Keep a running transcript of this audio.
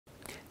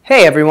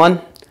Hey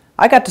everyone!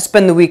 I got to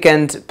spend the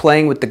weekend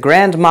playing with the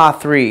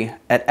GrandMA3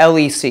 at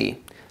LEC.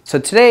 So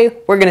today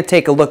we're going to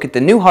take a look at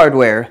the new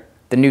hardware,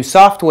 the new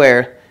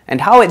software, and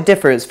how it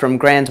differs from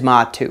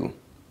GrandMA2.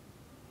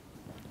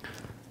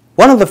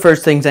 One of the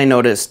first things I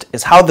noticed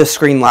is how the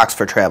screen locks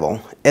for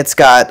travel. It's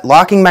got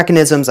locking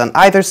mechanisms on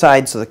either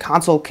side so the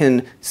console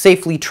can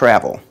safely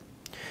travel.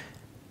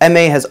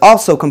 MA has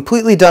also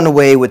completely done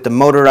away with the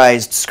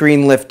motorized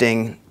screen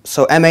lifting,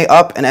 so MA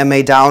up and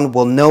MA down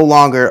will no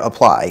longer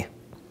apply.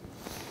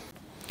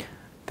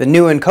 The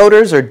new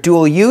encoders are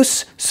dual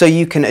use, so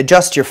you can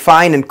adjust your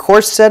fine and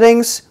coarse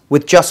settings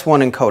with just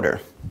one encoder.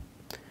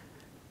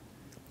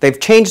 They've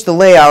changed the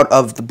layout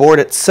of the board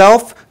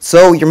itself,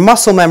 so your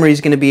muscle memory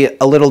is going to be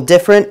a little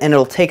different and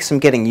it'll take some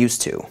getting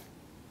used to.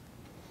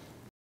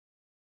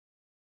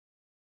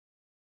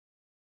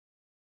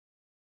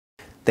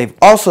 They've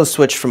also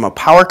switched from a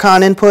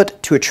PowerCon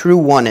input to a true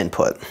 1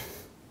 input.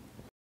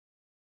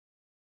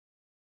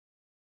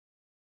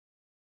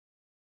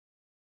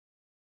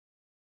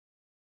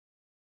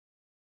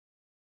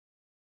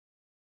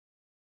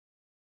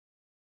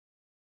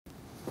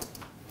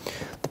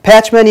 The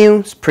patch menu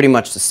is pretty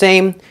much the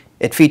same.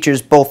 It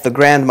features both the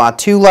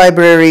GrandMA2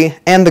 library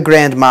and the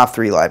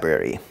GrandMA3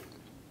 library.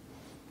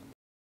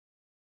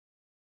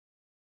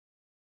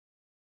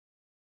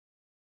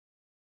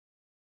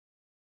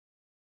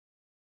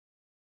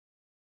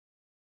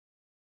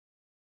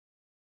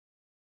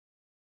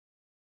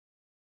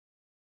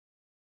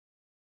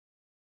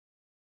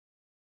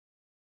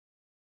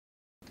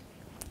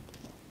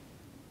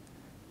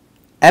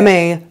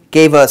 MA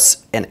gave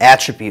us an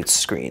attributes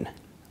screen,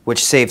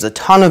 which saves a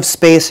ton of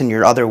space in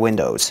your other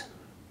windows.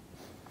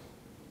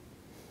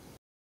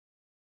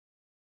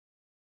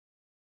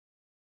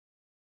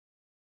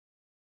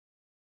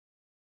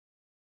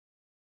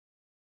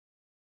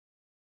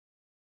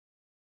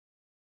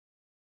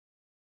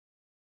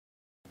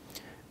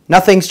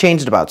 Nothing's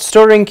changed about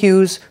storing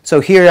queues, so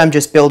here I'm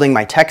just building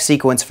my text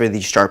sequence for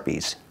these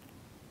Sharpies.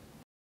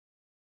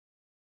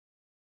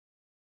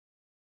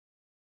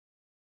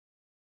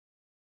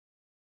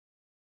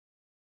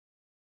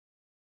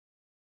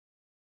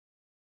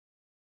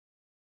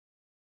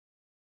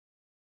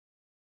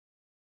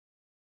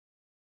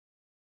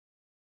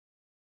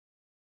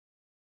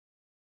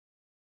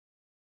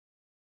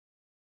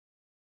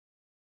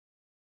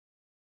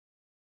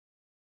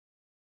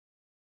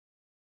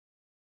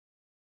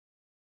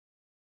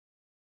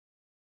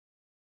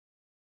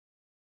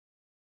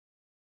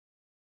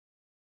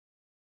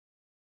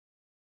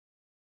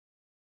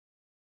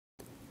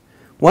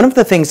 One of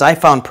the things I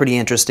found pretty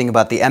interesting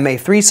about the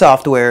MA3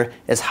 software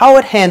is how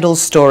it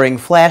handles storing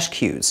flash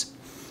cues.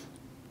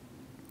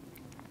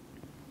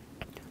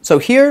 So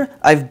here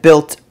I've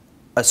built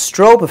a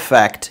strobe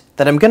effect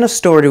that I'm going to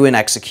store to an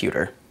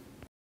executor.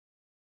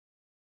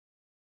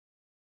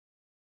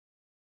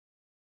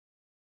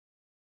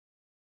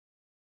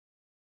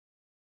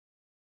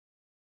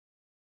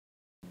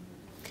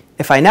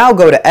 If I now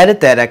go to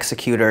edit that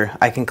executor,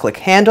 I can click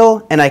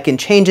Handle and I can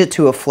change it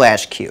to a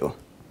flash cue.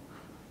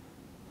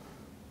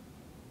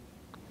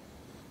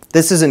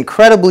 This is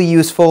incredibly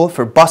useful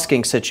for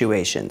busking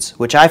situations,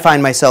 which I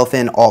find myself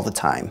in all the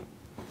time.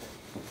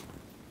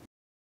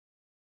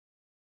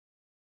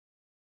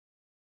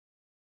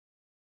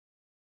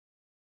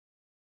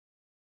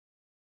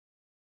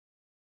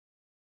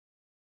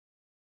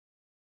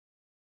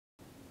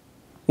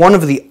 One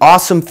of the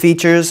awesome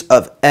features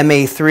of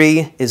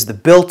MA3 is the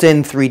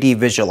built-in 3D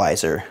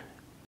visualizer.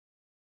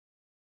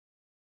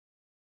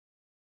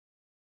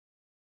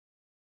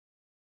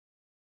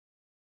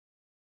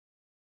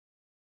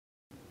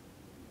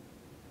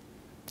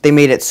 They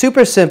made it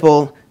super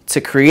simple to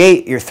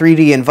create your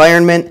 3D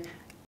environment.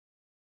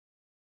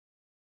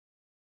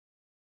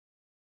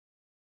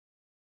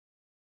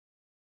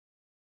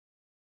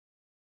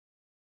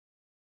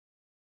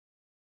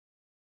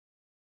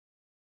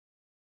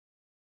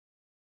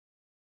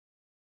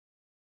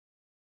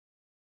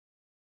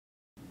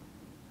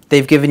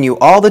 They've given you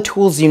all the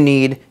tools you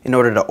need in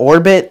order to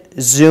orbit,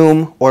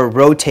 zoom, or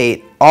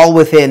rotate all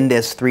within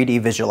this 3D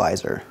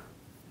visualizer.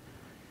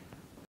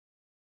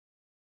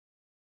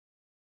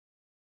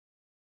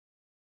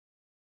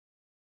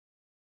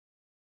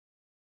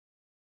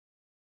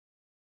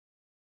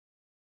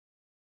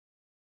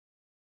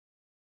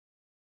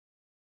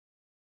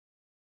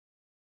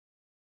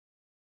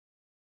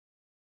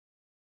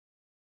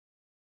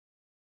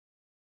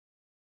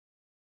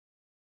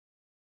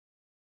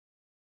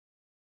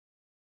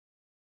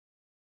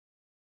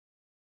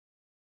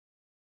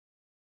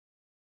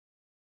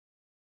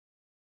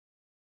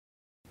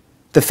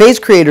 The phase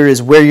creator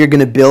is where you're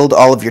going to build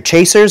all of your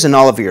chasers and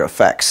all of your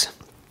effects.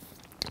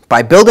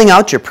 By building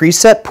out your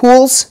preset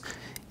pools,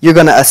 you're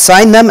going to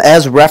assign them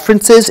as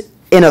references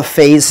in a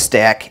phase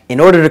stack in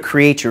order to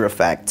create your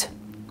effect.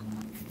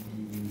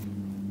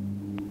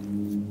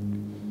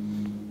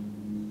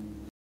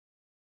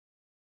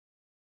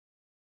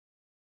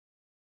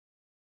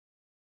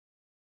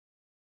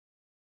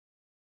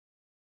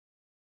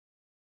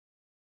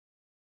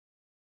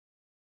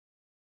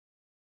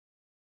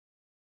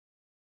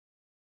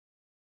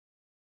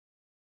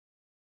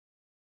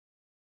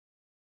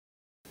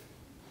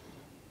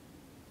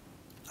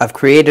 I've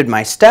created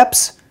my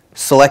steps,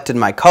 selected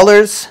my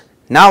colors.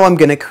 Now I'm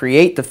going to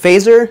create the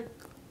phaser.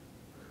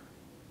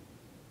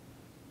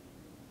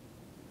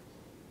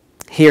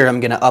 Here I'm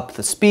going to up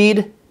the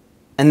speed,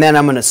 and then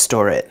I'm going to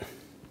store it.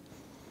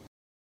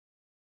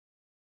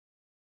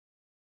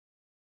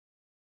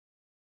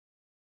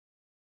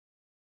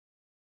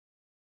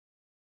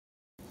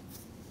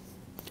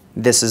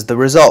 This is the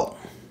result.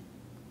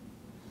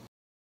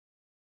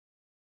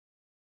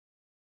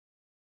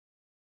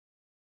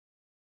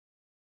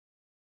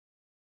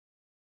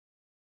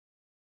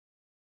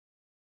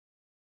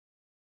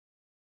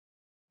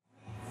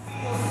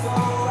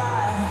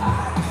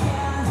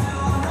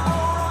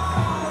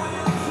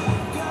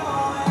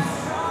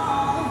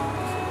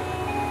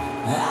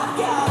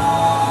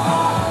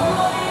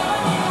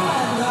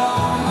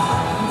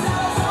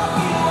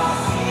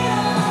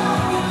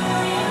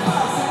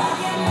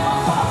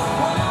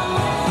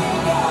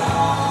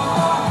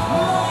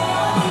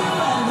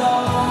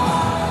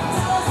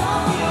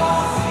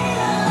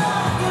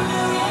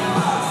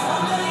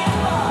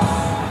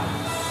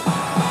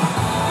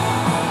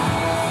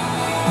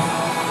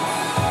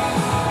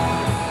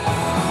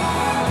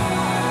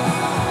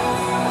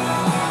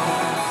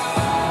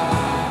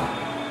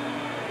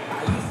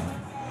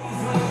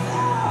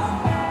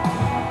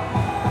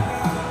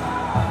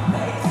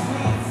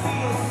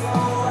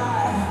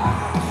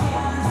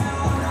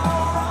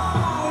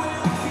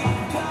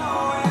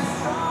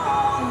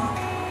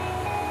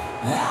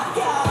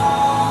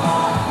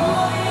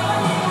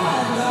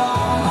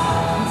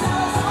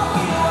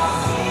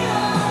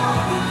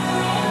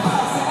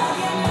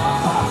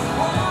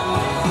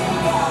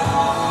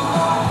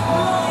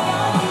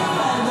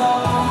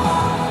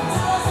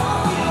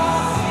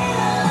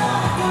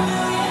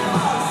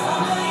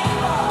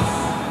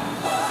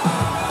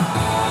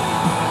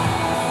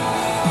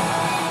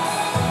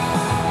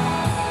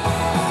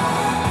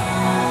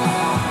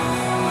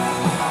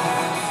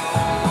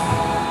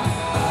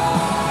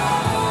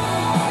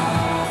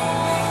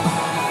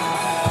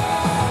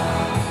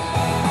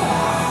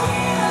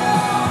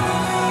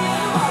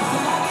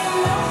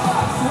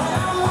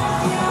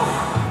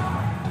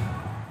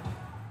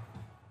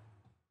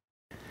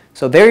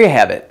 So there you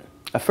have it,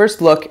 a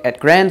first look at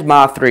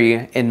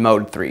GrandMA3 in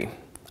Mode 3.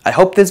 I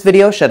hope this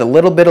video shed a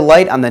little bit of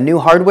light on the new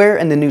hardware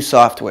and the new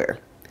software.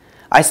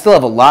 I still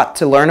have a lot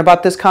to learn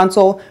about this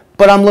console,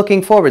 but I'm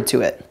looking forward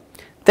to it.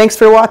 Thanks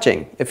for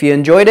watching. If you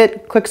enjoyed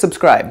it, click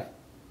subscribe.